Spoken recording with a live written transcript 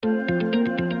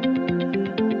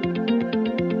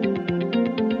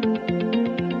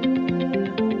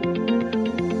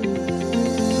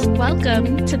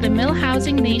Welcome to the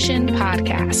Milhousing Nation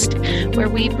podcast, where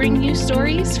we bring you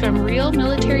stories from real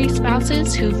military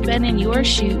spouses who've been in your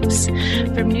shoes.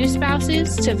 From new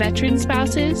spouses to veteran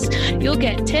spouses, you'll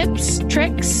get tips,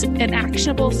 tricks, and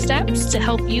actionable steps to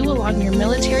help you along your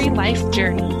military life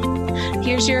journey.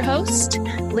 Here's your host,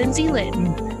 Lindsay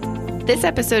Litton. This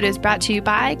episode is brought to you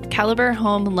by Caliber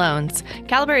Home Loans.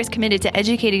 Caliber is committed to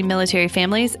educating military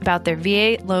families about their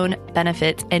VA loan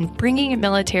benefits and bringing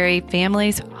military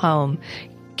families home.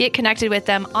 Get connected with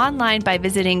them online by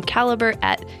visiting Caliber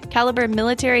at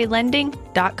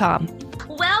calibermilitarylending.com.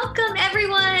 Welcome,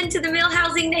 everyone, to the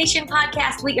Milhousing Nation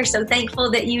podcast. We are so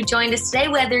thankful that you joined us today,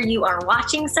 whether you are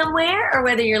watching somewhere or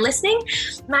whether you're listening.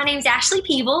 My name's Ashley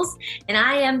Peebles, and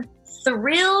I am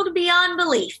thrilled beyond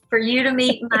belief for you to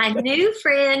meet my new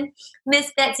friend,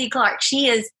 Miss Betsy Clark. She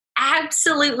is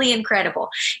absolutely incredible.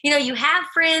 You know, you have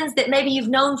friends that maybe you've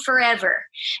known forever,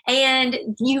 and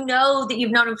you know that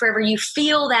you've known them forever. You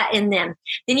feel that in them.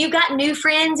 Then you've got new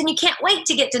friends, and you can't wait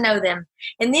to get to know them.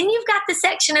 And then you've got the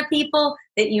section of people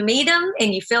that you meet them,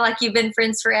 and you feel like you've been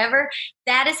friends forever.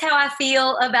 That is how I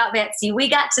feel about Betsy. We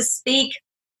got to speak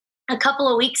a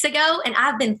couple of weeks ago, and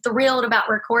I've been thrilled about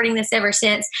recording this ever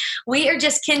since. We are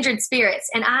just kindred spirits,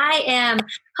 and I am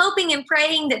hoping and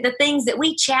praying that the things that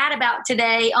we chat about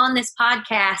today on this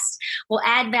podcast will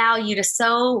add value to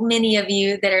so many of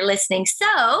you that are listening.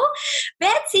 So,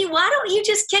 Betsy, why don't you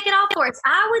just kick it off for us?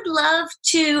 I would love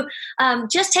to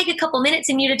just take a couple minutes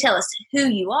and you to tell us who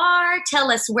you are,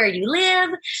 tell us where you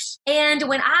live. And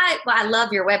when I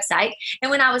love your website. And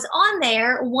when I was on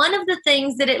there, one of the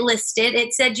things that it listed,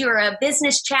 it said you're a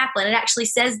business chaplain. It actually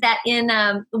says that in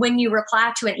when you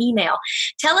reply to an email.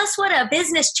 Tell us what a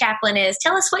business chaplain is.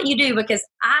 Tell us what you do, because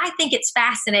I think it's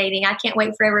fascinating. I can't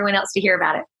wait for everyone else to hear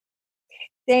about it.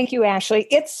 Thank you, Ashley.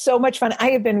 It's so much fun.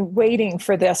 I have been waiting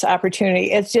for this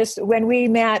opportunity. It's just, when we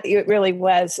met, it really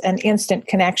was an instant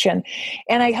connection.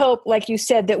 And I hope, like you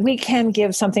said, that we can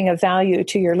give something of value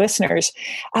to your listeners.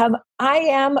 I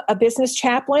am a business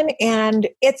chaplain, and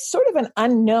it's sort of an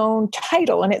unknown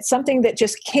title. And it's something that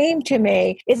just came to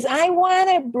me is I want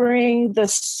to bring the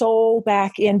soul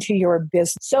back into your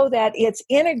business so that it's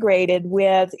integrated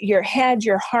with your head,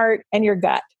 your heart, and your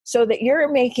gut, so that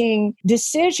you're making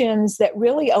decisions that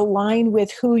really align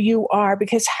with who you are,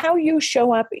 because how you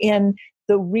show up in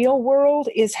the real world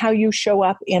is how you show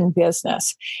up in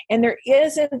business. And there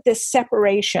isn't this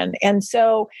separation. And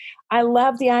so I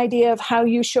love the idea of how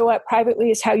you show up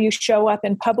privately is how you show up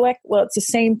in public. Well, it's the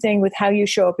same thing with how you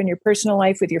show up in your personal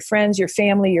life with your friends, your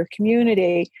family, your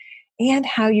community, and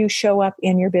how you show up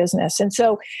in your business. And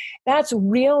so that's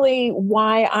really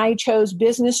why I chose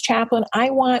business chaplain. I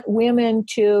want women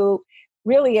to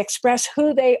really express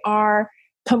who they are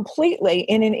completely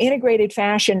in an integrated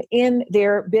fashion in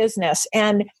their business.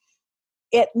 And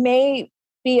it may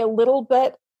be a little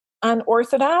bit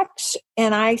unorthodox,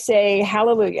 and I say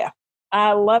hallelujah.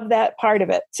 I love that part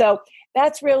of it. So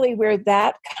that's really where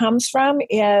that comes from.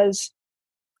 Is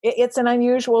it's an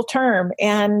unusual term,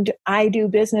 and I do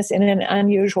business in an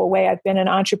unusual way. I've been an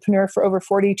entrepreneur for over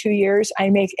 42 years. I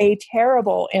make a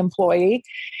terrible employee,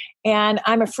 and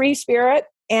I'm a free spirit.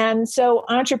 And so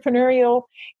entrepreneurialism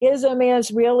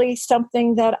is really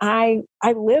something that I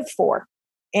live for,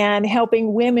 and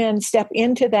helping women step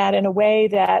into that in a way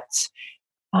that's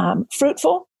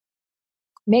fruitful,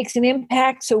 makes an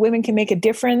impact so women can make a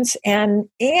difference and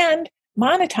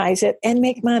monetize it and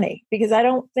make money. Because I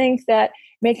don't think that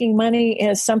making money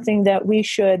is something that we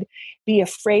should be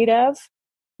afraid of.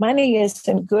 Money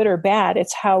isn't good or bad.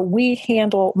 It's how we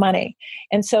handle money.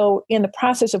 And so in the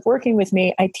process of working with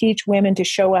me, I teach women to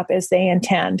show up as they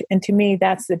intend. And to me,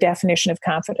 that's the definition of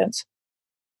confidence.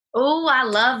 Oh, I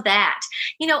love that.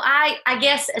 You know, I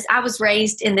guess as I was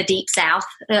raised in the Deep South,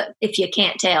 if you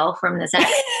can't tell from the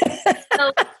South.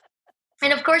 So,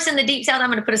 and of course, in the Deep South, I'm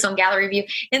going to put us on gallery view.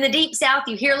 In the Deep South,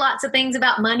 you hear lots of things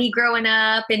about money growing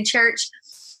up in church.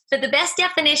 But the best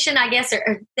definition, I guess,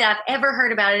 or that I've ever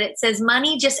heard about it, it says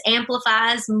money just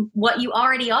amplifies what you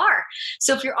already are.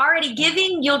 So if you're already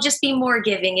giving, you'll just be more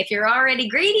giving. If you're already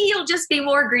greedy, you'll just be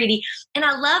more greedy. And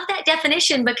I love that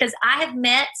definition, because I have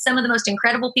met some of the most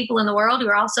incredible people in the world who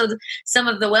are also some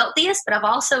of the wealthiest, but I've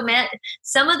also met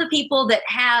some of the people that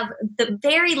have the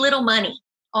very little money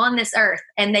on this earth,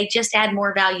 and they just add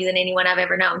more value than anyone I've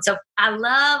ever known. So I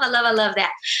love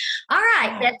that. All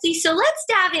right, Betsy. So let's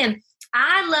dive in.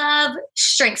 I love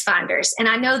StrengthsFinders, and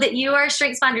I know that you are a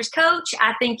StrengthsFinders coach.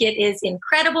 I think it is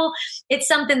incredible. It's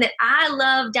something that I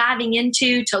love diving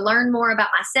into to learn more about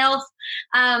myself.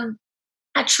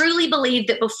 I truly believe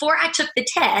that before I took the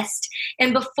test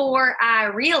and before I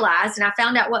realized and I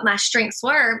found out what my strengths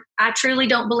were, I truly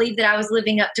don't believe that I was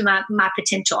living up to my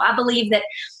potential. I believe that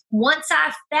once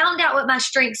I found out what my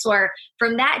strengths were,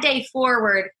 from that day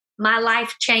forward, my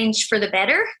life changed for the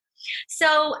better.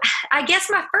 So I guess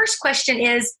my first question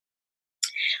is,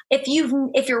 if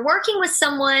you're working with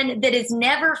someone that has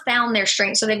never found their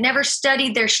strengths, so they've never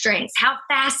studied their strengths, how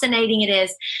fascinating it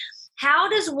is. How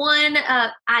does one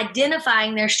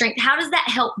identifying their strength, how does that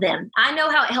help them? I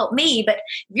know how it helped me, but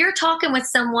if you're talking with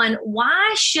someone,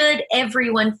 why should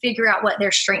everyone figure out what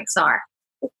their strengths are?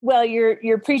 Well,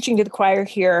 you're preaching to the choir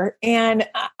here, and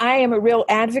I am a real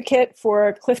advocate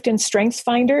for Clifton Strengths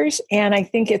Finders, and I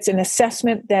think it's an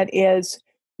assessment that is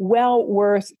well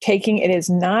worth taking. It is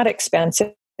not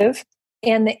expensive,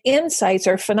 and the insights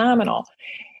are phenomenal.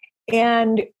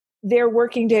 And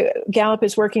Gallup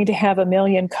is working to have 1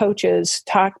 million coaches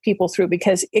talk people through,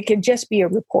 because it can just be a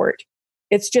report.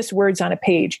 It's just words on a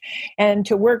page. And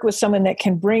to work with someone that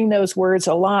can bring those words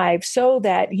alive so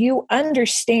that you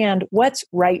understand what's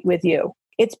right with you.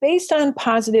 It's based on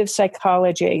positive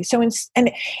psychology. So,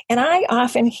 and I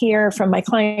often hear from my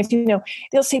clients,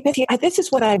 they'll say, Betsy, this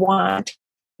is what I want.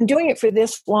 I'm doing it for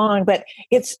this long, but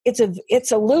it's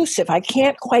elusive. I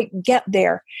can't quite get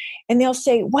there. And they'll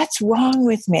say, what's wrong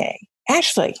with me?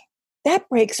 Ashley, that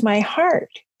breaks my heart.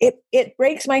 It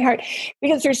breaks my heart,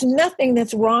 because there's nothing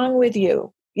that's wrong with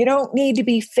you. You don't need to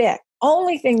be fixed.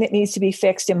 Only thing that needs to be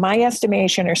fixed, in my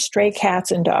estimation, are stray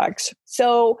cats and dogs.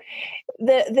 So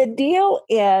the deal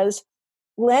is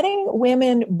letting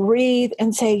women breathe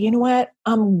and say, you know what,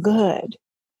 I'm good.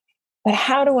 But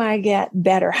how do I get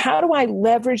better? How do I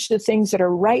leverage the things that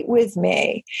are right with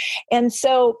me? And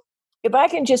so if I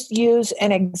can just use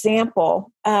an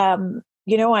example, I'm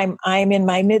in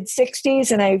my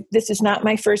mid-60s, and this is not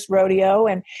my first rodeo.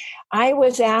 And I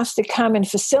was asked to come and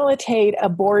facilitate a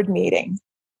board meeting.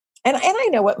 And I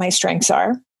know what my strengths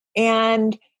are.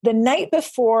 And the night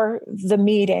before the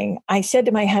meeting, I said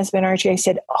to my husband, Archie, I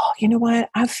said, oh, you know what?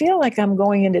 I feel like I'm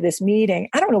going into this meeting.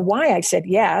 I don't know why I said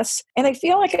yes. And I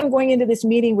feel like I'm going into this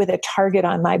meeting with a target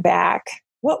on my back.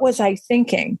 What was I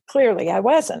thinking? Clearly, I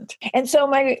wasn't. And so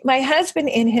my husband,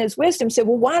 in his wisdom, said,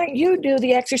 well, why don't you do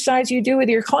the exercise you do with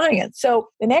your clients? So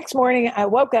the next morning, I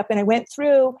woke up and I went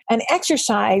through an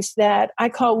exercise that I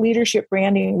call leadership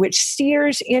branding, which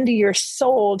sears into your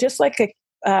soul, just like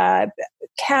a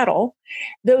cattle,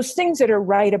 those things that are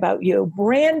right about you,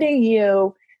 branding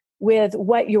you with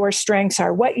what your strengths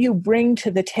are, what you bring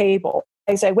to the table.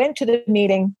 As I went to the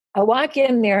meeting, I walk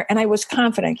in there and I was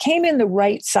confident. I came in the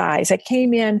right size. I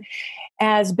came in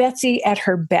as Betsy at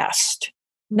her best,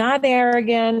 not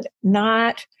arrogant,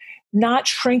 not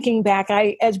shrinking back.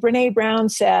 As Brene Brown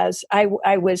says,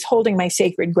 I was holding my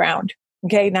sacred ground.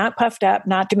 Okay, not puffed up,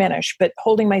 not diminished, but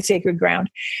holding my sacred ground.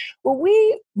 Well,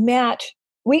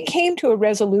 we came to a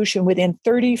resolution within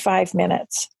 35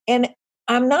 minutes. And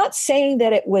I'm not saying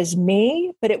that it was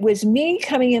me, but it was me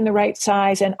coming in the right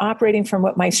size and operating from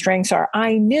what my strengths are.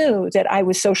 I knew that I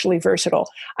was socially versatile.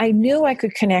 I knew I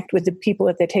could connect with the people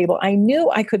at the table. I knew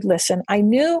I could listen. I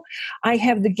knew I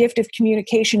have the gift of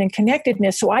communication and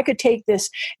connectedness, so I could take this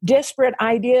disparate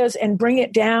ideas and bring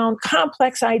it down,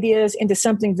 complex ideas, into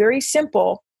something very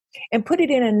simple and put it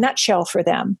in a nutshell for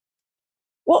them.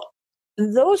 Well,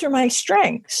 those are my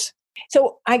strengths.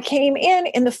 So I came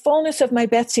in the fullness of my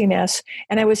Betsiness,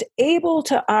 and I was able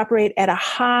to operate at a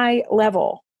high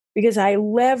level because I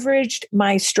leveraged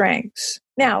my strengths.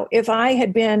 Now, if I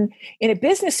had been in a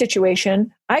business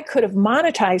situation, I could have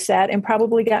monetized that and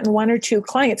probably gotten 1 or 2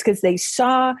 clients because they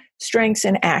saw strengths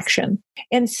in action.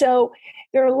 And so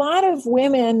there are a lot of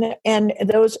women, and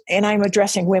I'm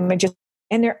addressing women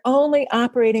and they're only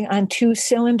operating on 2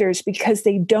 cylinders because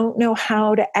they don't know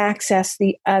how to access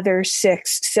the other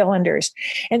 6 cylinders.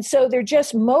 And so they're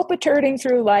just mope-a-turding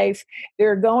through life.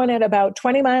 They're going at about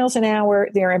 20 miles an hour.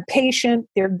 They're impatient.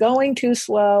 They're going too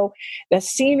slow. The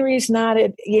scenery's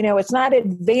it's not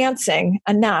advancing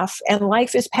enough, and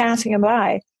life is passing them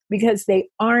by because they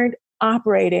aren't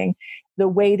operating the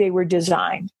way they were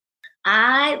designed.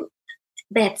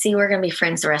 Betsy, we're going to be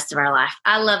friends the rest of our life.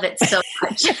 I love it so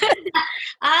much.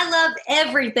 I love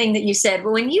everything that you said.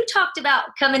 But when you talked about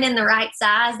coming in the right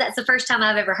size, that's the first time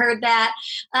I've ever heard that.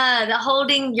 The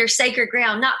holding your sacred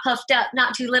ground, not puffed up,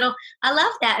 not too little. I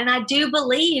love that. And I do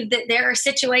believe that there are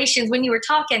situations, when you were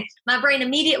talking, my brain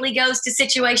immediately goes to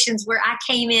situations where I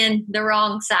came in the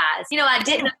wrong size. I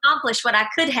didn't accomplish what I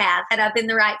could have had I been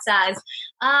the right size.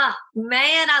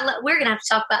 Man, we're going to have to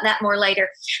talk about that more later.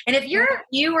 And if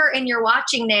you were and you're watching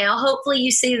watching now, hopefully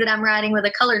you see that I'm writing with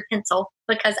a colored pencil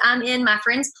because I'm in my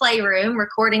friend's playroom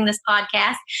recording this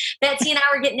podcast. Betsy and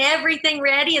I were getting everything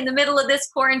ready in the middle of this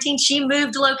quarantine. She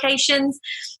moved locations.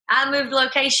 I moved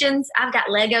locations. I've got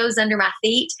Legos under my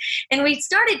feet. And we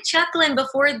started chuckling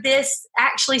before this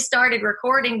actually started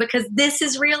recording because this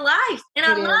is real life. And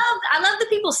I love the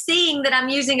people seeing that I'm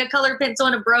using a colored pencil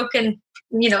and a broken,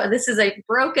 this is a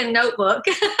broken notebook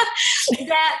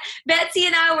that Betsy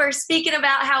and I were speaking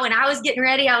about how when I was getting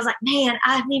ready, I was like, man,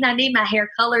 I need my hair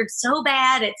colored so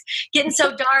bad. It's getting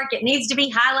so dark. It needs to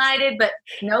be highlighted, but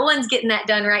no one's getting that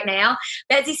done right now.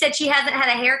 Betsy said she hasn't had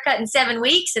a haircut in 7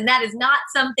 weeks, and that is not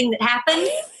something that happens.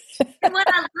 And what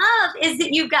I love is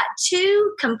that you've got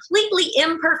two completely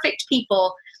imperfect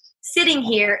people sitting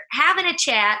here having a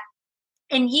chat,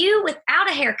 and you, without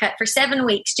a haircut for 7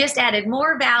 weeks, just added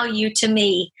more value to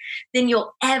me than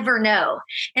you'll ever know.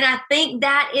 And I think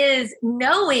that is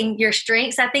knowing your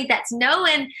strengths. I think that's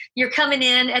knowing you're coming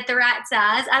in at the right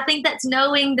size. I think that's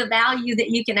knowing the value that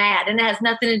you can add. And it has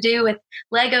nothing to do with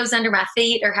Legos under my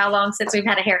feet or how long since we've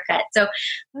had a haircut. So,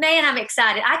 man, I'm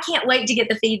excited. I can't wait to get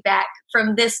the feedback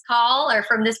from this call or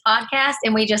from this podcast.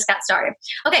 And we just got started.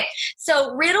 Okay,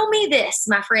 so riddle me this,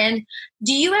 my friend.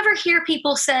 Do you ever hear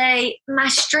people say, my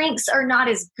strengths are not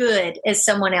as good as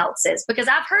someone else's? Because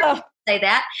I've heard people say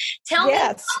that. Tell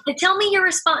me your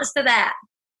response to that.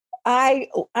 I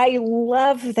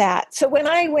love that. So when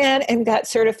I went and got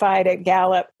certified at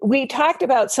Gallup, we talked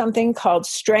about something called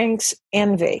strengths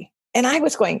envy. And I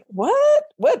was going,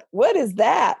 what is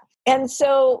that? And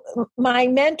so my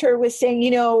mentor was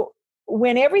saying,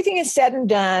 when everything is said and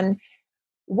done,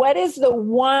 what is the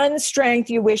one strength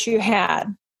you wish you had?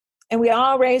 And we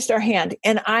all raised our hand.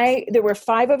 And there were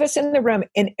 5 of us in the room,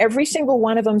 and every single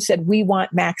one of them said, we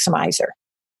want Maximizer.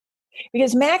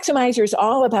 Because Maximizer is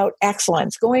all about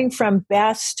excellence, going from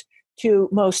best to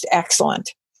most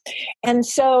excellent. And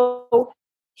so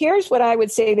here's what I would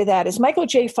say to that is Michael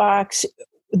J. Fox,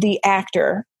 the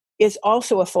actor, is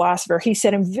also a philosopher. He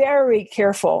said, I'm very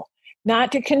careful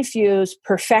not to confuse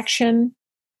perfection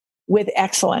with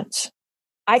excellence.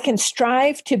 I can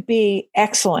strive to be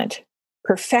excellent.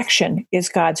 Perfection is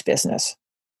God's business.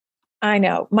 I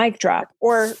know. Mic drop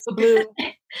or blue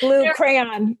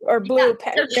crayon or blue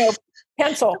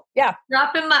pencil. Yeah.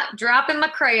 Dropping my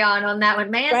crayon on that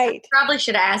one, man. Right. I probably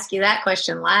should have asked you that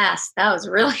question last. That was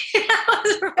really.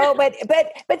 Oh,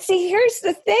 but see, here's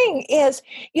the thing: is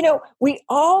we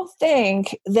all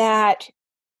think that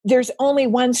there's only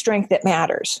one strength that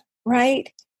matters,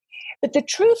 right? But the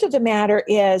truth of the matter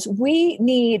is we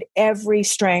need every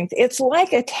strength. It's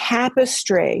like a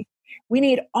tapestry. We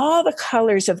need all the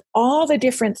colors of all the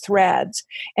different threads.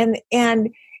 And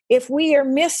if we are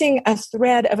missing a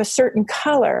thread of a certain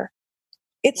color,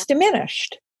 it's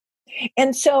diminished.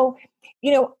 And so,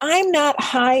 I'm not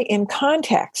high in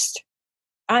context.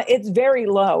 It's very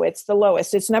low. It's the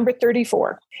lowest. It's number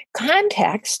 34.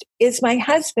 Context is my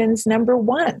husband's number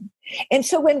 1. And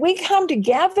so when we come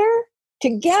together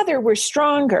we're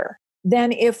stronger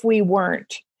than if we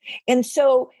weren't. And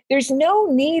so there's no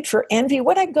need for envy.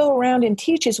 What I go around and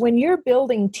teach is when you're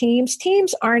building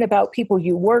teams aren't about people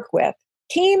you work with.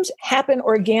 Teams happen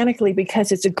organically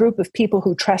because it's a group of people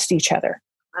who trust each other.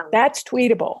 That's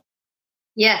tweetable.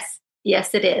 Yes,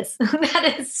 it is.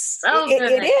 That is so good.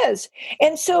 It is.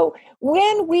 And so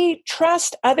when we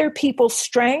trust other people's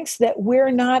strengths that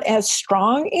we're not as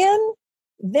strong in,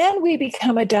 then we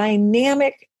become a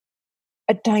dynamic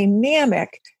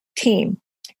team.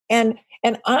 And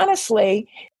honestly,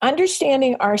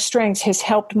 understanding our strengths has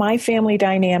helped my family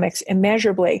dynamics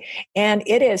immeasurably, and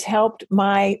it has helped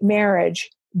my marriage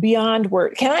beyond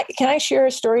words. Can I share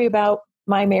a story about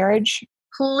my marriage?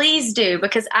 Please do,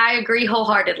 because I agree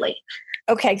wholeheartedly.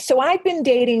 Okay, so I've been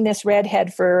dating this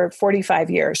redhead for 45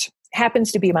 years.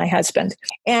 Happens to be my husband.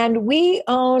 And we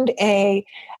owned a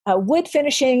wood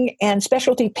finishing and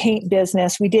specialty paint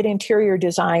business. We did interior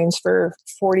designs for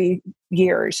 40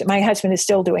 years. My husband is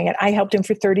still doing it. I helped him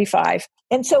for 35.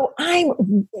 And so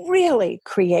I'm really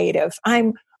creative.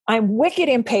 I'm wicked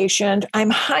impatient. I'm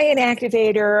high in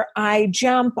activator. I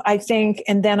jump, I think,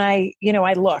 and then I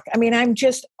look. I mean, I'm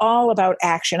just all about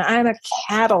action. I'm a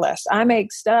catalyst. I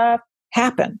make stuff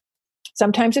happen.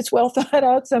 Sometimes it's well thought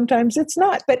out. Sometimes it's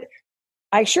not. But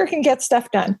I sure can get stuff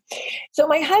done. So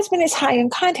my husband is high in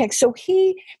context. So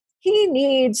he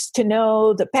needs to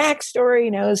know the backstory,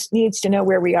 needs to know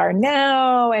where we are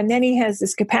now. And then he has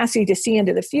this capacity to see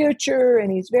into the future.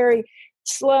 And he's very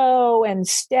slow and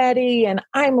steady. And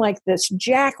I'm like this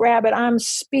jackrabbit. I'm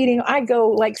speeding. I go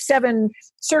like 7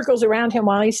 circles around him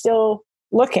while he's still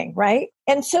looking, right?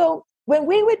 And so when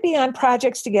we would be on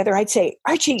projects together, I'd say,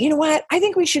 Archie, you know what? I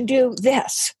think we should do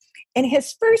this. And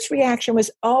his first reaction was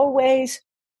always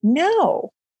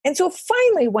no. And so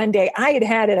finally one day I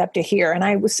had it up to here, and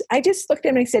I just looked at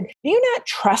him and I said, do you not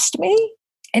trust me?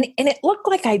 And it looked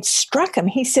like I'd struck him.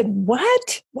 He said,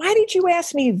 what? Why did you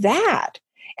ask me that?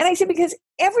 And I said, because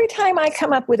every time I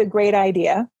come up with a great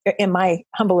idea, in my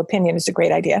humble opinion, it's a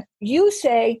great idea, you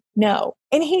say no.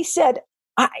 And he said,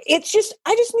 I just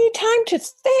need time to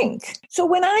think. So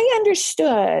when I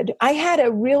understood, I had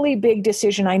a really big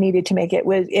decision I needed to make.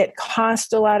 It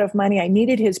cost a lot of money. I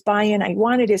needed his buy-in. I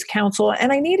wanted his counsel,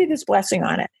 and I needed his blessing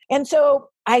on it. And so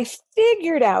I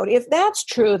figured out, if that's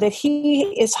true, that he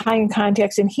is high in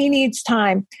context and he needs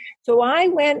time. So I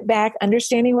went back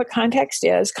understanding what context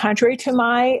is, contrary to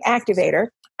my activator.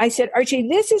 I said, Archie,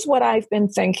 this is what I've been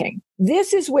thinking.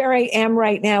 This is where I am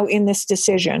right now in this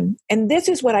decision. And this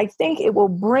is what I think it will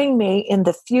bring me in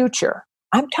the future.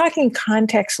 I'm talking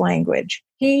context language.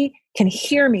 He can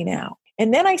hear me now.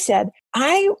 And then I said,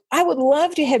 I would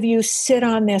love to have you sit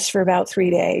on this for about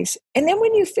 3 days. And then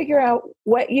when you figure out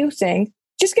what you think,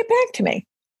 just get back to me.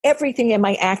 Everything in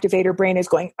my activator brain is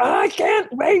going, I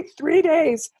can't wait 3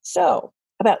 days. So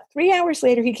about 3 hours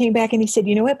later, he came back and he said,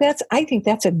 you know what, Beth? I think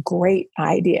that's a great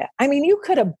idea. I mean, you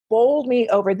could have bowled me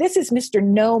over. This is Mr.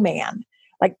 No Man.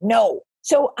 Like, no.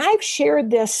 So I've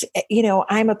shared this,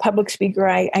 I'm a public speaker.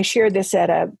 I shared this at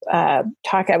a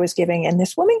talk I was giving. And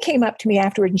this woman came up to me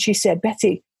afterward and she said,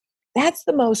 Betsy, that's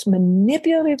the most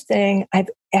manipulative thing I've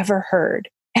ever heard.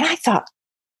 And I thought,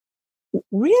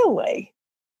 really?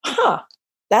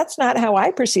 That's not how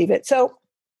I perceive it. So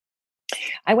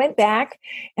I went back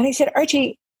and I said,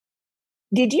 Archie,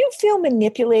 did you feel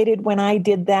manipulated when I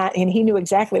did that? And he knew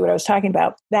exactly what I was talking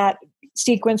about, that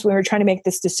sequence when we were trying to make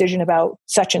this decision about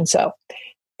such and so.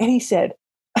 And he said,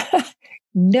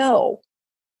 no,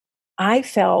 I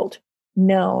felt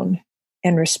known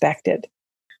and respected.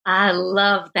 I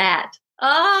love that.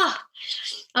 Oh,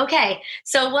 okay.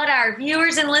 So what our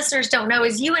viewers and listeners don't know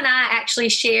is you and I actually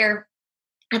share,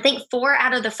 I think, 4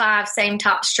 out of the 5 same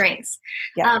top strengths.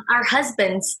 Yeah. Our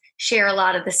husbands share a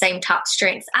lot of the same top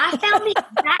strengths. I found the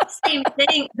exact same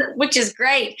thing, which is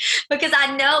great because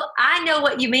I know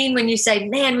what you mean when you say,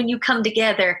 man, when you come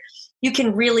together, you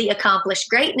can really accomplish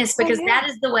greatness because that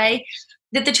is the way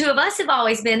that the two of us have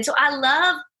always been. So I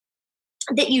love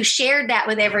that you shared that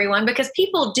with everyone because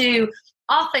people do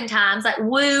oftentimes, like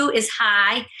woo is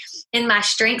high in my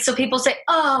strength. So people say,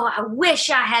 oh, I wish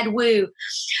I had woo.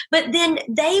 But then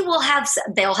they'll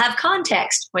have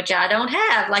context, which I don't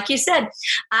have. Like you said,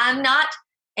 I'm not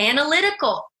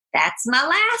analytical. That's my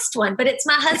last one, but it's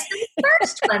my husband's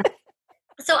first one.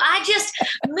 So I just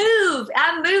move.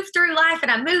 I move through life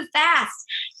and I move fast.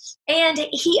 And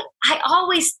I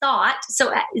always thought,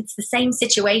 so it's the same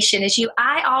situation as you,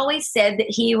 I always said that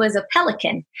he was a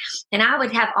pelican and I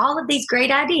would have all of these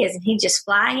great ideas and he'd just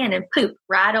fly in and poop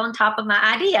right on top of my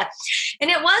idea. And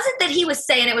it wasn't that he was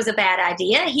saying it was a bad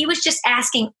idea. He was just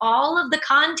asking all of the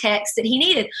context that he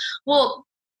needed. Well,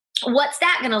 what's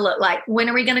that going to look like? When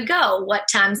are we going to go? What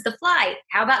time's the flight?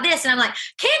 How about this? And I'm like,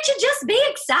 can't you just be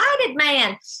excited,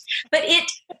 man? But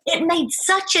it made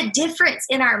such a difference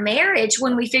in our marriage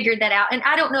when we figured that out. And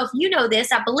I don't know if you know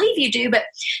this, I believe you do, but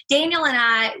Daniel and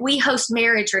I, we host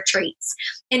marriage retreats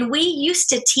and we used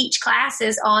to teach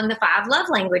classes on the 5 love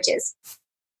languages.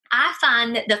 I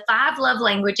find that the 5 love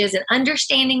languages and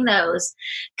understanding those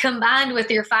combined with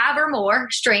your 5 or more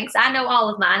strengths, I know all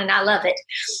of mine and I love it.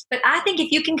 But I think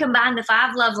if you can combine the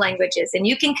 5 love languages and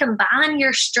you can combine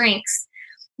your strengths,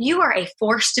 you are a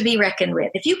force to be reckoned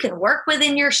with. If you can work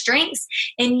within your strengths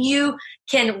and you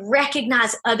can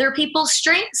recognize other people's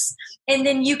strengths, and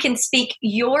then you can speak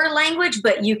your language,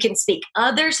 but you can speak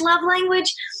others' love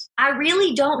language, I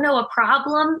really don't know a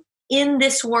problem in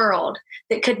this world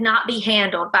that could not be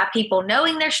handled by people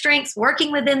knowing their strengths,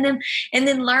 working within them, and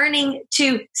then learning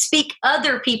to speak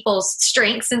other people's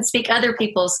strengths and speak other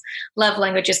people's love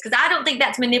languages. Because I don't think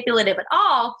that's manipulative at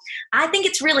all. I think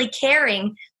it's really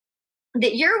caring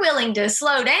that you're willing to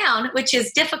slow down, which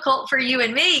is difficult for you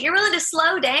and me. You're willing to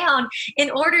slow down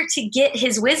in order to get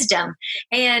his wisdom.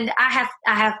 And I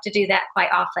have to do that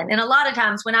quite often. And a lot of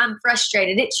times when I'm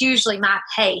frustrated, it's usually my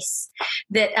pace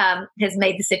that has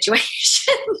made the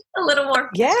situation a little more.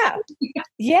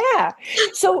 Yeah.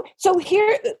 So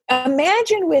here,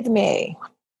 imagine with me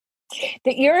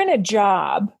that you're in a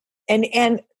job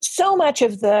and so much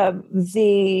of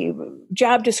the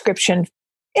job description,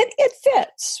 it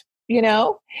fits.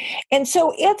 And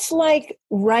so it's like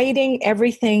writing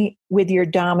everything with your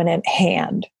dominant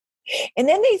hand. And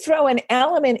then they throw an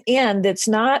element in that's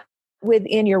not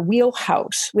within your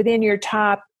wheelhouse, within your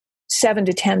top 7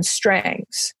 to 10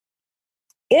 strengths.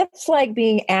 It's like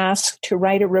being asked to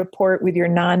write a report with your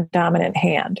non-dominant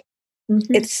hand.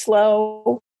 Mm-hmm. It's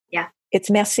slow. Yeah. It's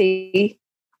messy.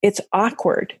 It's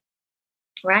awkward.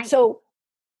 Right. So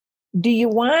do you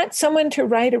want someone to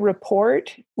write a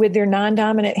report with their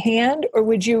non-dominant hand, or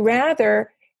would you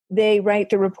rather they write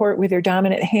the report with their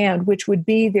dominant hand, which would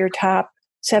be their top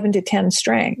 7 to 10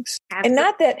 strengths?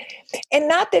 Absolutely. And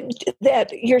not that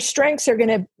your strengths are going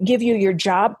to give you your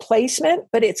job placement,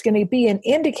 but it's going to be an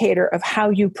indicator of how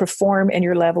you perform and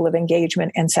your level of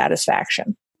engagement and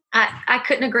satisfaction. I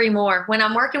couldn't agree more. When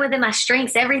I'm working within my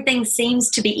strengths, everything seems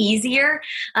to be easier.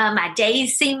 My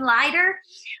days seem lighter.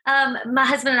 My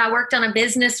husband and I worked on a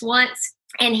business once,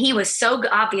 and he was so,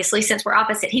 obviously, since we're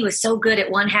opposite, he was so good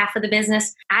at one half of the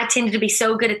business. I tended to be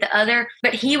so good at the other,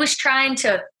 but he was trying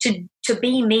to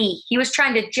be me. He was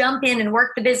trying to jump in and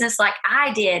work the business like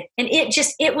I did. And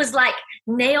it was like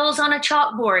nails on a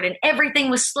chalkboard, and everything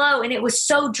was slow, and it was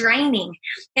so draining.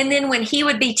 And then when he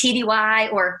would be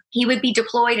TDY or he would be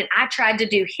deployed and I tried to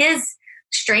do his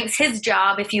strengths, his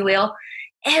job, if you will,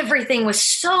 everything was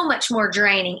so much more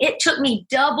draining. It took me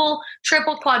double,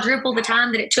 triple, quadruple the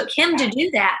time that it took him to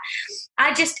do that.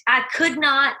 I could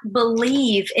not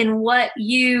believe in what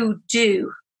you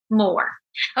do more.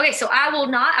 Okay, so I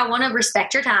want to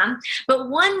respect your time, but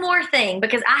one more thing,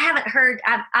 because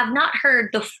I've not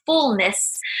heard the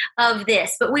fullness of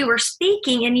this, but we were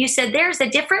speaking and you said there's a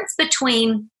difference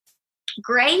between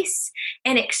grace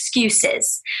and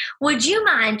excuses. Would you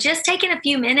mind just taking a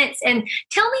few minutes and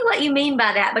tell me what you mean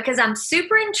by that? Because I'm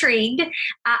super intrigued.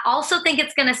 I also think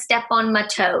it's going to step on my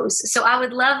toes. So I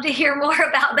would love to hear more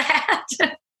about that.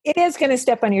 It is going to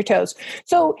step on your toes.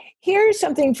 So here's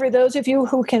something for those of you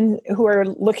who are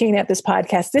looking at this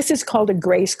podcast. This is called a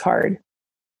grace card.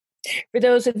 For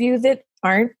those of you that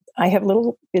aren't, I have a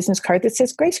little business card that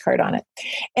says grace card on it.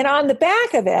 And on the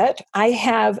back of it, I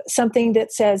have something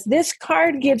that says, this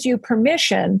card gives you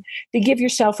permission to give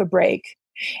yourself a break.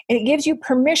 And it gives you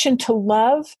permission to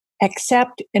love,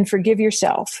 accept, and forgive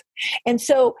yourself. And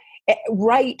so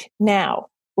right now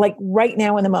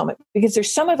in the moment, because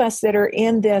there's some of us that are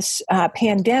in this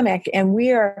pandemic and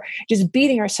we are just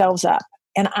beating ourselves up.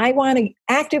 And I want to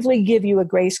actively give you a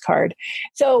grace card.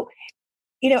 So,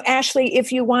 Ashley,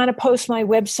 if you want to post my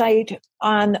website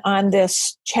on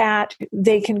this chat,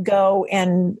 they can go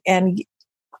and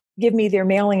give me their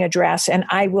mailing address, and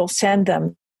I will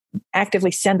actively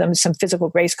send them some physical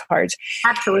grace cards.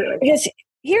 Absolutely. Because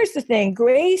here's the thing,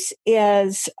 grace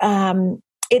is, it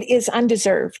is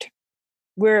undeserved.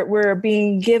 We're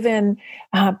being given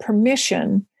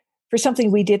permission for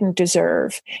something we didn't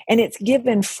deserve, and it's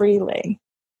given freely.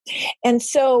 And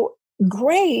so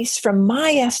grace, from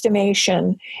my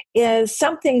estimation, is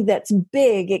something that's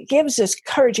big. It gives us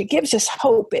courage. It gives us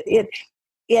hope. It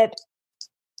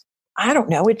I don't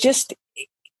know. It gives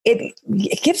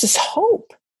us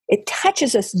hope. It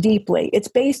touches us deeply. It's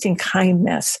based in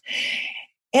kindness.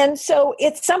 And so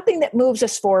it's something that moves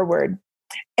us forward.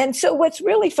 And so what's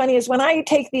really funny is when I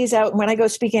take these out and when I go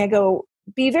speaking, I go,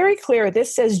 be very clear.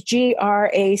 This says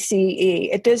GRACE.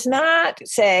 It does not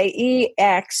say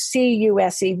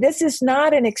EXCUSE. This is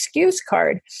not an excuse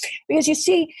card, because you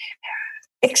see,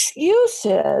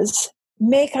 excuses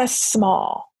make us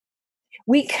small.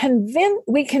 We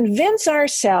convince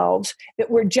ourselves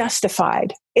that we're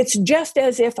justified. It's just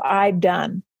as if I'd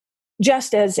done.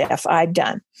 Just as if I'd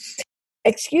done.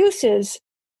 Excuses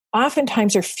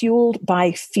oftentimes are fueled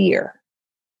by fear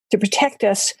to protect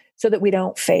us so that we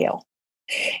don't fail.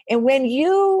 And when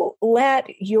you let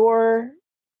your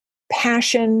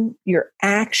passion, your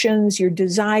actions, your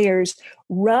desires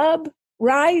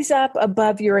rise up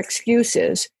above your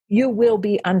excuses, you will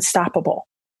be unstoppable.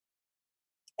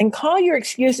 And call your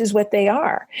excuses what they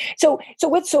are. So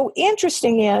what's so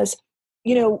interesting is,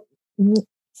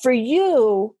 for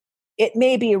you, it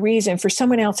may be a reason. For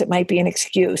someone else, it might be an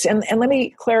excuse. And let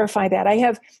me clarify that.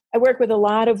 I work with a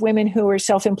lot of women who are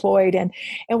self-employed, and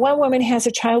one woman has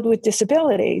a child with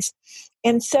disabilities.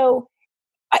 And so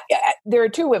there are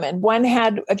two women. One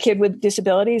had a kid with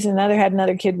disabilities, and another had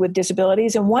another kid with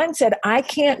disabilities. And one said, I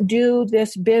can't do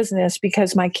this business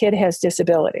because my kid has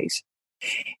disabilities.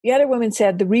 The other woman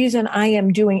said, the reason I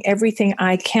am doing everything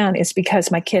I can is because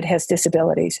my kid has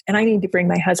disabilities, and I need to bring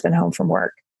my husband home from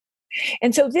work.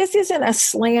 And so this isn't a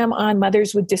slam on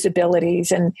mothers with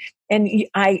disabilities. And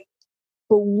I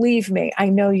believe me, I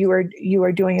know you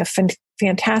are doing a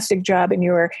fantastic job,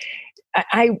 and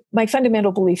my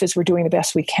fundamental belief is we're doing the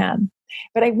best we can.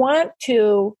 But I want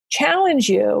to challenge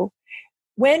you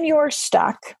when you're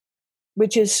stuck,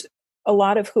 which is a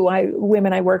lot of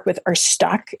women I work with are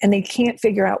stuck and they can't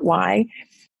figure out why.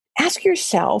 ask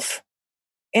yourself,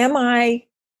 am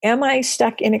I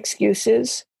stuck in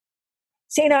excuses?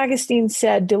 St. Augustine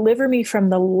said, deliver me from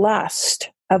the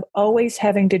lust of always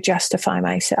having to justify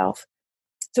myself.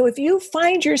 So if you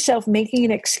find yourself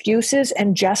making excuses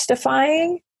and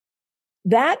justifying,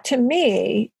 that to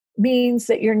me means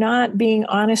that you're not being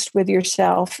honest with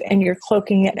yourself and you're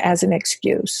cloaking it as an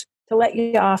excuse to let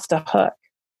you off the hook.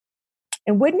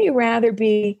 And wouldn't you rather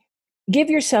give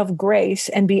yourself grace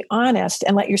and be honest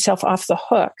and let yourself off the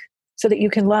hook so that you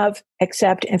can love,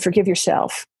 accept, and forgive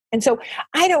yourself? And so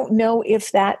I don't know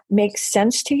if that makes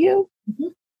sense to you. Mm-hmm.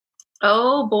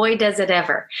 Oh boy, does it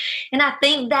ever. And I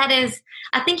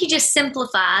think you just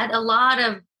simplified a lot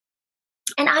of,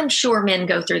 and I'm sure men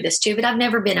go through this too, but I've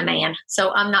never been a man,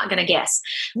 so I'm not going to guess.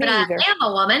 But I am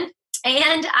a woman,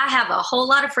 and I have a whole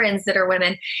lot of friends that are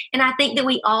women. And I think that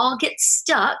we all get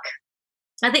stuck.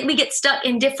 I think we get stuck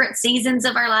in different seasons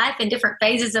of our life, in different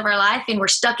phases of our life, and we're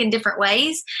stuck in different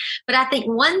ways. But I think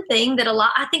one thing that a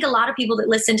lot of people that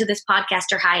listen to this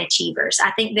podcast are high achievers.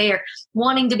 I think they're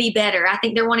wanting to be better. I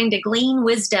think they're wanting to glean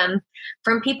wisdom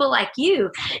from people like you.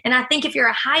 And I think if you're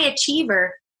a high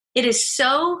achiever, it is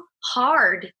so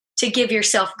hard to give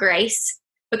yourself grace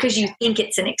because you think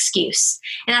it's an excuse.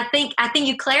 And I think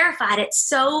you clarified it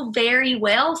so very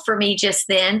well for me just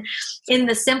then in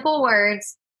the simple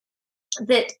words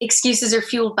that excuses are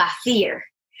fueled by fear.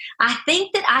 I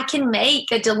think that I can make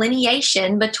a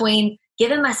delineation between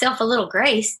giving myself a little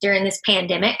grace during this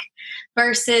pandemic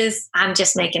versus I'm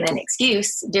just making an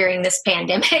excuse during this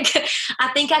pandemic. I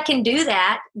think I can do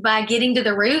that by getting to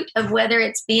the root of whether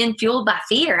it's being fueled by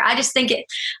fear. I think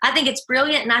it's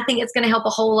brilliant, and I think it's going to help a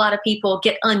whole lot of people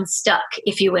get unstuck,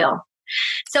 if you will.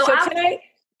 So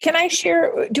can I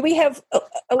share? Do we have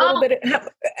a little bit?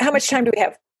 How much time do we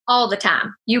have? All the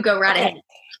time. You go right ahead.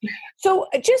 So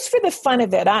just for the fun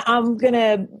of it, I'm going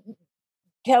to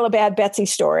tell a Bad Betsy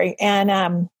story.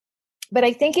 And, but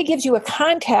I think it gives you a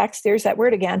context, there's that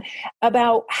word again,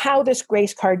 about how this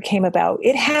grace card came about.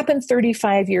 It happened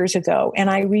 35 years ago, and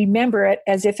I remember it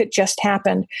as if it just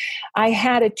happened. I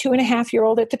had a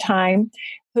 2.5-year-old at the time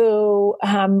who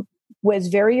was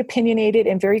very opinionated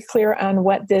and very clear on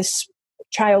what this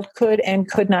child could and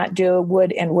could not do,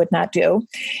 would and would not do.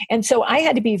 And so I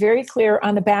had to be very clear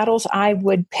on the battles I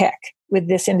would pick with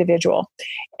this individual.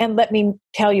 And let me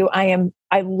tell you,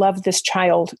 I love this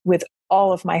child with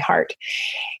all of my heart.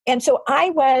 And so I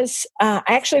was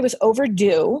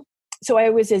overdue. So I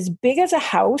was as big as a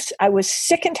house. I was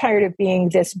sick and tired of being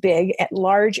this big, at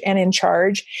large, and in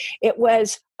charge. It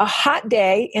was a hot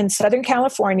day in Southern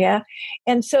California.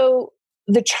 And so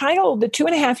the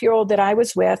 2.5-year-old that I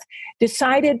was with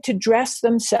decided to dress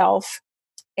themselves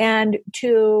and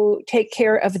to take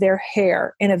care of their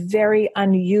hair in a very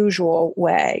unusual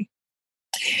way.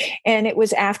 And it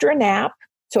was after a nap.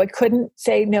 So I couldn't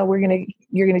say, no,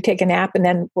 you're going to take a nap and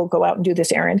then we'll go out and do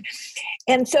this errand.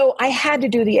 And so I had to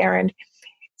do the errand.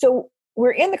 So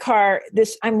we're in the car.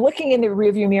 I'm looking in the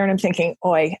rearview mirror and I'm thinking,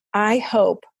 oi, I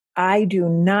hope I do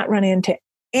not run into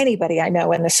anybody I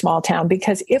know in this small town,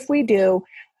 because if we do,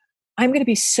 I'm going to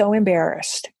be so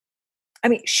embarrassed. I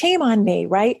mean, shame on me,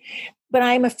 right? But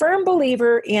I'm a firm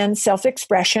believer in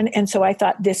self-expression. And so I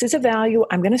thought, this is a value.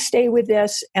 I'm going to stay with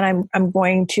this, and I'm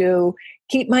going to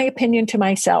keep my opinion to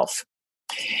myself.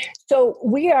 So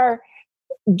we are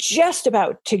just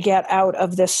about to get out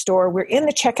of this store. We're in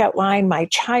the checkout line. My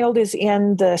child is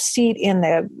in the seat in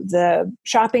the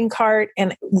shopping cart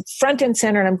and front and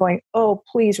center. And I'm going, oh,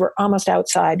 please, we're almost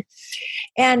outside.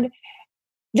 And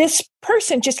this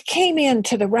person just came in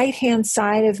to the right-hand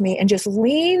side of me and just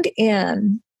leaned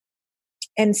in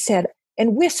and said,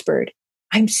 and whispered,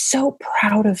 I'm so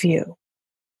proud of you.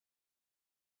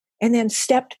 And then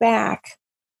stepped back.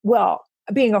 Well,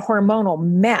 being a hormonal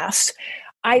mess,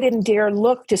 I didn't dare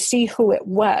look to see who it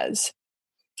was.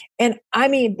 And I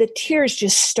mean, the tears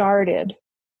just started.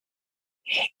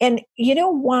 And you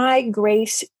know why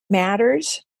grace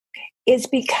matters? Is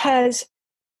because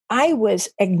I was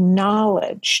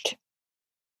acknowledged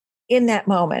in that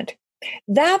moment.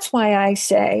 That's why I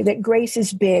say that grace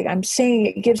is big. I'm saying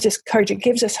it gives us courage. It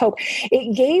gives us hope.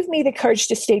 It gave me the courage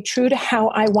to stay true to how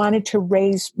I wanted to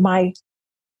raise my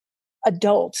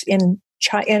adults in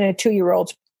a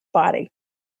 2-year-old's body.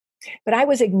 But I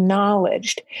was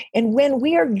acknowledged. And when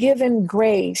we are given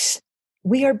grace,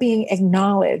 we are being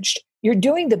acknowledged. You're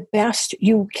doing the best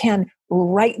you can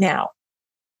right now.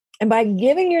 And by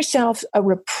giving yourself a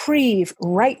reprieve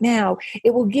right now,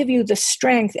 it will give you the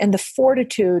strength and the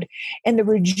fortitude and the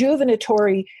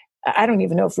rejuvenatory, I don't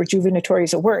even know if rejuvenatory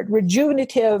is a word,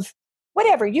 rejuvenative,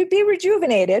 whatever, you'd be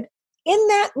rejuvenated in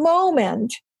that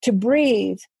moment to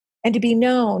breathe and to be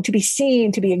known, to be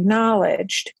seen, to be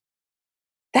acknowledged.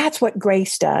 That's what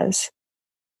grace does.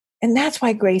 And that's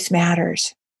why grace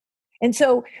matters. And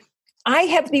so I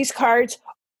have these cards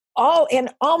all in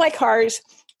all my cars.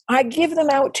 I give them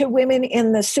out to women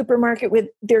in the supermarket with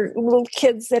their little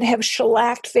kids that have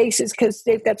shellacked faces because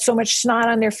they've got so much snot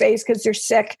on their face because they're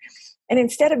sick. And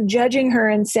instead of judging her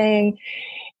and saying,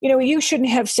 you shouldn't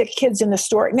have sick kids in the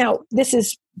store. Now, this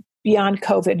is beyond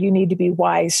COVID. You need to be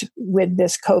wise with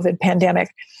this COVID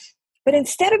pandemic. But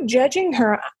instead of judging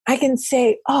her, I can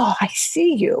say, oh, I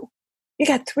see you. You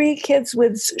got 3 kids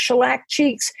with shellacked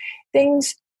cheeks.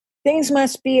 Things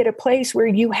must be at a place where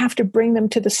you have to bring them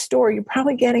to the store. You're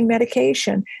probably getting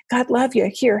medication. God love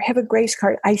you. Here, have a grace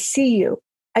card. I see you.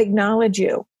 I acknowledge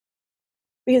you.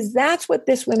 Because that's what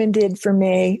this woman did for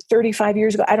me 35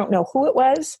 years ago. I don't know who it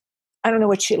was. I don't know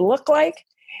what she looked like.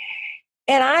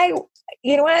 And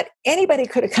you know what? Anybody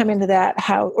could have come into that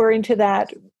house or into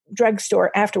that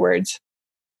drugstore afterwards,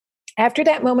 after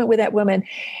that moment with that woman,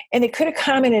 and they could have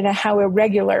commented on how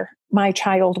irregular my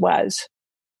child was.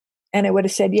 And I would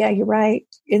have said, yeah, you're right.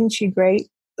 Isn't she great?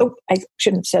 Oh, I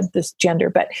shouldn't have said this gender,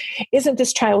 but isn't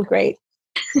this child great?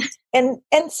 and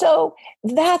so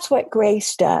that's what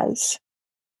grace does.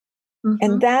 Mm-hmm.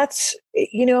 And that's,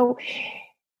 it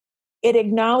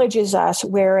acknowledges us,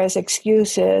 whereas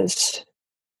excuses,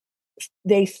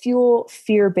 they fuel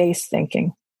fear-based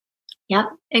thinking. Yep.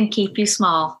 And keep you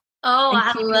small. Oh,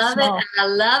 I love it. I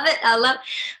love it.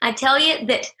 I tell you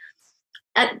that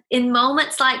in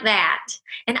moments like that,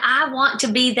 and I want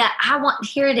to be that,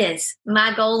 here it is,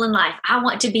 my goal in life. I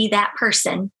want to be that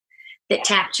person that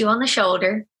tapped you on the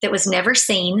shoulder, that was never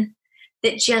seen,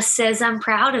 that just says, I'm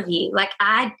proud of you. Like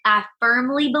I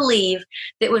firmly believe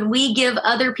that when we give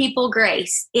other people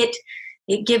grace, it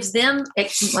gives them,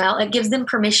 it gives them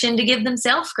permission to give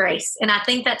themselves grace. And I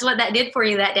think that's what that did for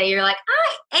you that day. You're like,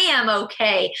 I am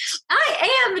okay.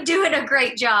 I am doing a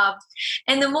great job.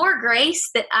 And the more grace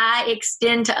that I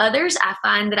extend to others, I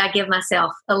find that I give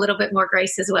myself a little bit more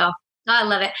grace as well. I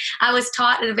love it. I was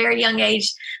taught at a very young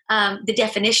age the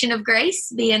definition of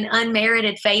grace being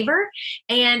unmerited favor.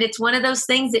 And it's one of those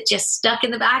things that just stuck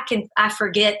in the back. And I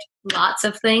forget lots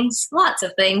of things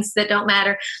that don't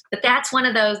matter. But that's one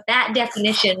of those, that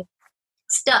definition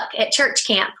stuck at church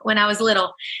camp when I was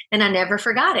little. And I never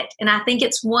forgot it. And I think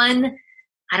it's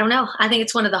I think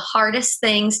it's one of the hardest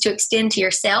things to extend to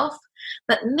yourself.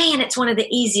 But man, it's one of the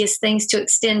easiest things to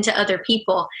extend to other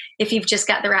people if you've just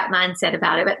got the right mindset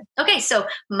about it. But okay, so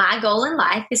my goal in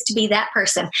life is to be that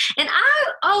person. And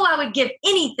I would give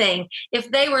anything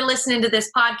if they were listening to this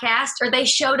podcast or they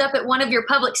showed up at one of your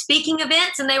public speaking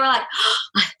events and they were like, oh,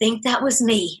 I think that was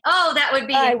me. Oh, that would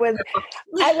be I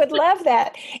would love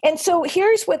that. And so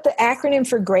here's what the acronym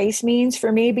for GRACE means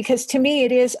for me, because to me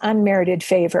it is unmerited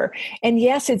favor. And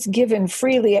yes, it's given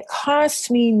freely. It costs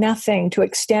me nothing to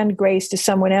extend grace to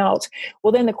someone else.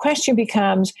 Well, then the question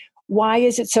becomes, why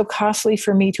is it so costly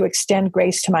for me to extend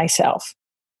grace to myself?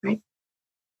 Right.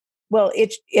 Well,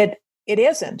 it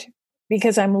isn't,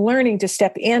 because I'm learning to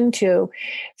step into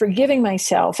forgiving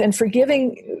myself. And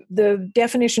forgiving, the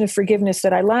definition of forgiveness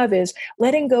that I love is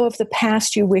letting go of the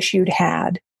past you wish you'd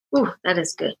had. Ooh, that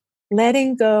is good.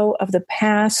 Letting go of the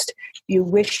past you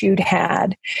wish you'd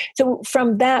had. So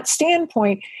from that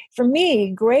standpoint, for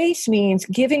me, grace means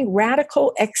giving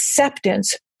radical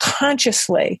acceptance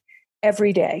consciously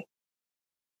every day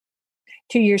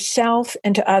to yourself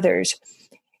and to others.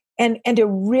 And to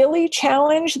really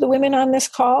challenge the women on this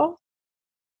call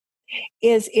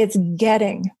is it's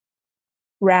getting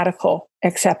radical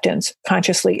acceptance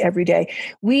consciously every day.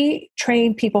 We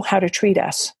train people how to treat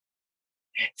us.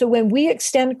 So when we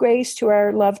extend grace to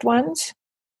our loved ones,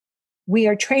 we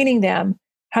are training them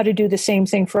how to do the same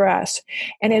thing for us.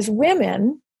 And as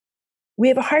women, we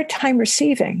have a hard time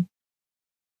receiving.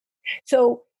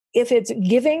 So if it's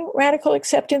giving radical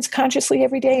acceptance consciously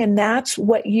every day, and that's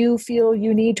what you feel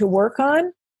you need to work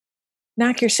on,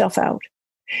 knock yourself out.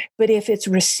 But if it's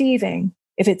receiving,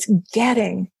 if it's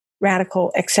getting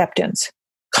radical acceptance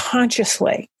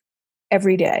consciously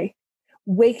every day,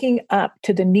 waking up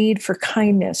to the need for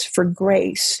kindness, for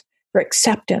grace, for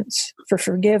acceptance, for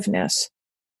forgiveness,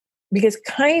 because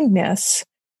kindness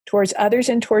towards others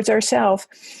and towards ourselves,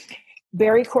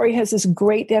 Barry Corey has this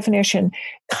great definition.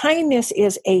 Kindness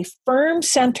is a firm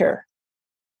center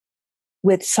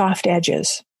with soft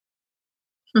edges.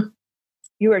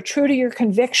 You are true to your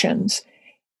convictions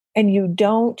and you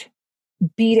don't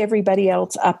beat everybody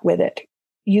else up with it.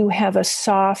 You have a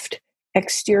soft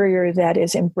exterior that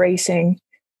is embracing,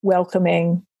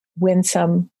 welcoming,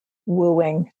 winsome,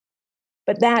 wooing.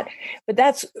 But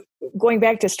that's going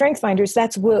back to Strength Finders.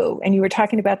 That's WOO. And you were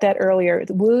talking about that earlier.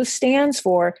 The WOO stands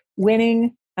for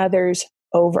winning others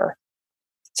over.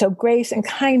 So grace and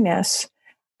kindness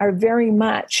are very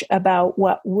much about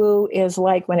what WOO is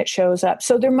like when it shows up.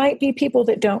 So there might be people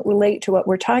that don't relate to what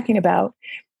we're talking about.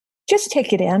 Just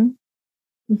take it in,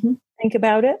 think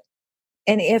about it.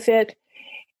 And if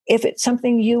it's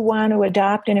something you want to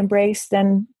adopt and embrace,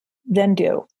 then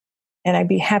do. And I'd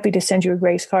be happy to send you a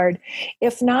grace card.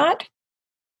 If not,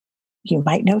 you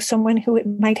might know someone who it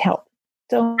might help.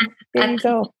 So there you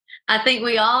go. I think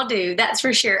we all do. That's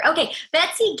for sure. Okay,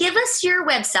 Betsy, give us your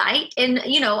website and,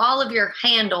 all of your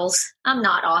handles. I'm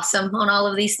not awesome on all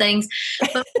of these things,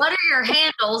 but what are your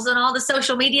handles and all the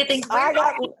social media things? I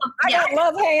got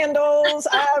love handles.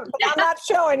 I'm not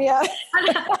showing you. I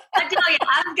tell you,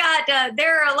 I've got,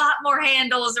 there are a lot more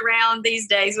handles around these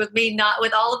days with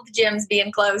all of the gyms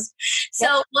being closed.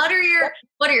 So what are your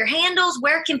handles?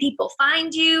 Where can people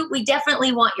find you? We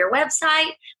definitely want your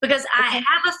website because I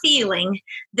have a feeling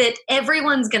that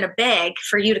everyone's going to beg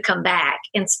for you to come back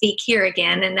and speak here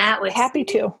again. And that would happy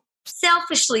to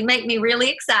selfishly make me really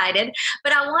excited.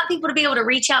 But I want people to be able to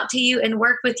reach out to you and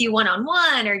work with you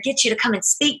one-on-one or get you to come and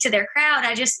speak to their crowd.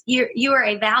 You are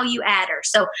a value adder.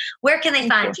 So where can they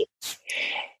find you?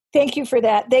 Thank you for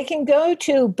that. They can go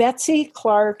to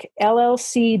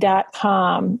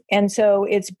BetsyClarkLLC.com. And so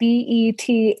it's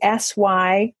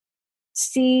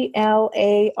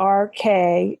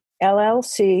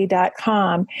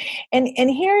BetsyClarkLLC.com. And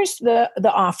here's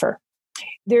the offer.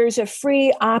 There's a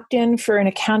free opt-in for an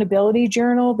accountability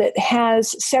journal that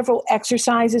has several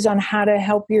exercises on how to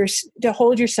help to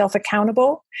hold yourself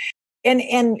accountable. And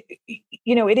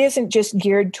it isn't just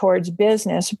geared towards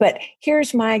business, but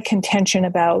here's my contention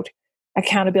about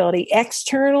accountability.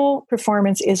 External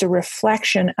performance is a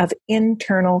reflection of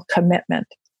internal commitment.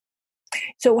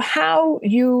 So how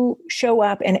you show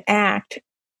up and act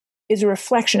is a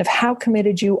reflection of how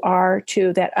committed you are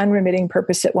to that unremitting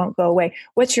purpose that won't go away.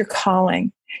 What's your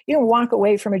calling? You can walk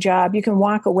away from a job, you can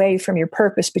walk away from your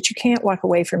purpose, but you can't walk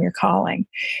away from your calling.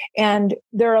 And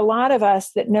there are a lot of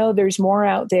us that know there's more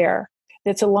out there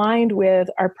that's aligned with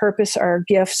our purpose, our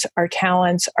gifts, our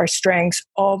talents, our strengths,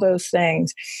 all those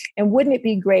things. And wouldn't it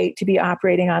be great to be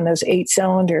operating on those 8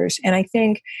 cylinders? And I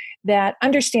think that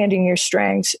understanding your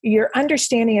strengths, your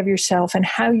understanding of yourself and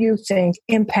how you think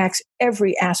impacts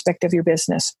every aspect of your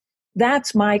business.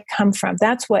 That's my come from.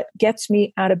 That's what gets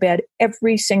me out of bed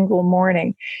every single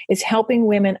morning, is helping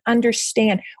women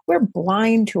understand we're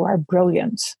blind to our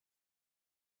brilliance.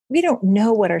 We don't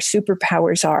know what our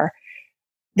superpowers are.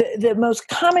 The most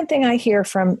common thing I hear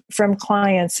from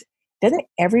clients, doesn't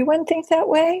everyone think that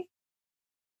way?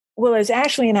 Well, as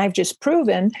Ashley and I've just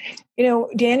proven,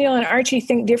 Daniel and Archie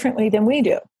think differently than we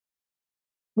do.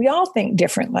 We all think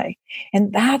differently.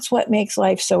 And that's what makes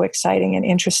life so exciting and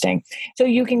interesting. So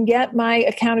you can get my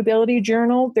accountability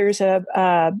journal. There's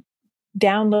a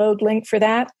download link for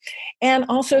that. And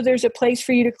also there's a place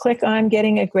for you to click on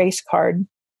getting a grace card.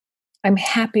 I'm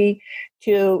happy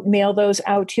to mail those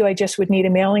out to you. I just would need a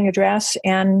mailing address.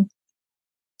 And,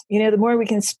 the more we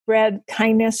can spread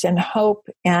kindness and hope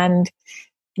and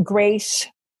grace,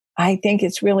 I think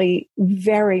it's really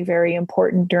very, very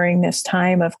important during this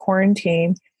time of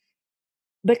quarantine.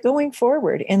 But going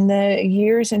forward in the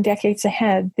years and decades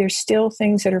ahead, there's still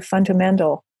things that are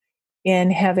fundamental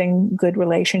in having good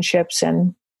relationships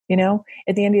and,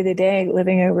 at the end of the day,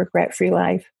 living a regret-free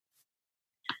life.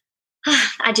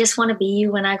 I just want to be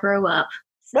you when I grow up.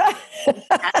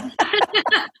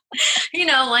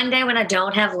 One day when I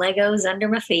don't have Legos under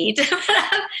my feet.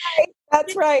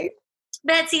 That's right.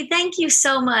 Betsy, thank you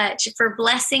so much for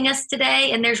blessing us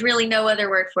today. And there's really no other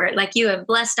word for it. Like you have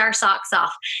blessed our socks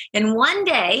off. And one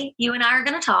day you and I are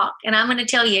going to talk and I'm going to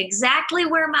tell you exactly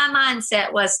where my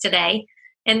mindset was today.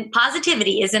 And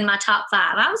positivity is in my top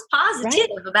 5. I was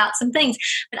positive about some things,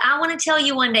 but I want to tell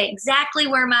you one day exactly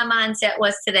where my mindset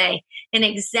was today and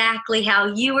exactly how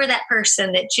you were that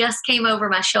person that just came over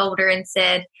my shoulder and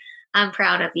said, I'm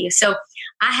proud of you. So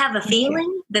I have a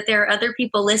feeling that there are other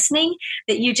people listening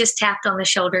that you just tapped on the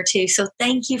shoulder too. So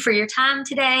thank you for your time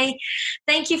today.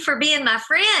 Thank you for being my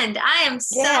friend. I am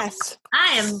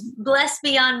blessed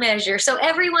beyond measure. So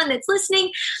everyone that's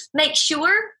listening, make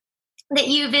sure that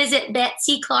you visit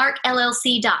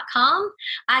BetsyClarkLLC.com.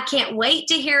 I can't wait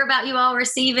to hear about you all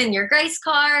receiving your grace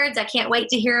cards. I can't wait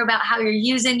to hear about how you're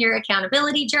using your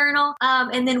accountability journal.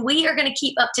 And then we are going to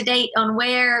keep up to date on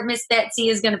where Miss Betsy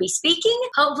is going to be speaking.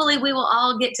 Hopefully we will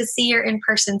all get to see her in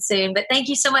person soon. But thank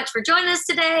you so much for joining us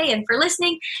today and for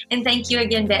listening. And thank you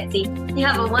again, Betsy. You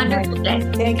have a wonderful day.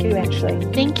 Thank you, Ashley.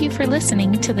 Thank you for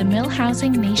listening to the Mill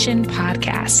Housing Nation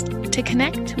podcast. To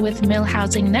connect with Mill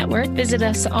Housing Network, visit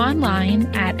us online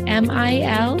at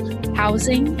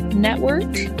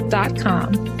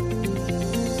milhousingnetwork.com.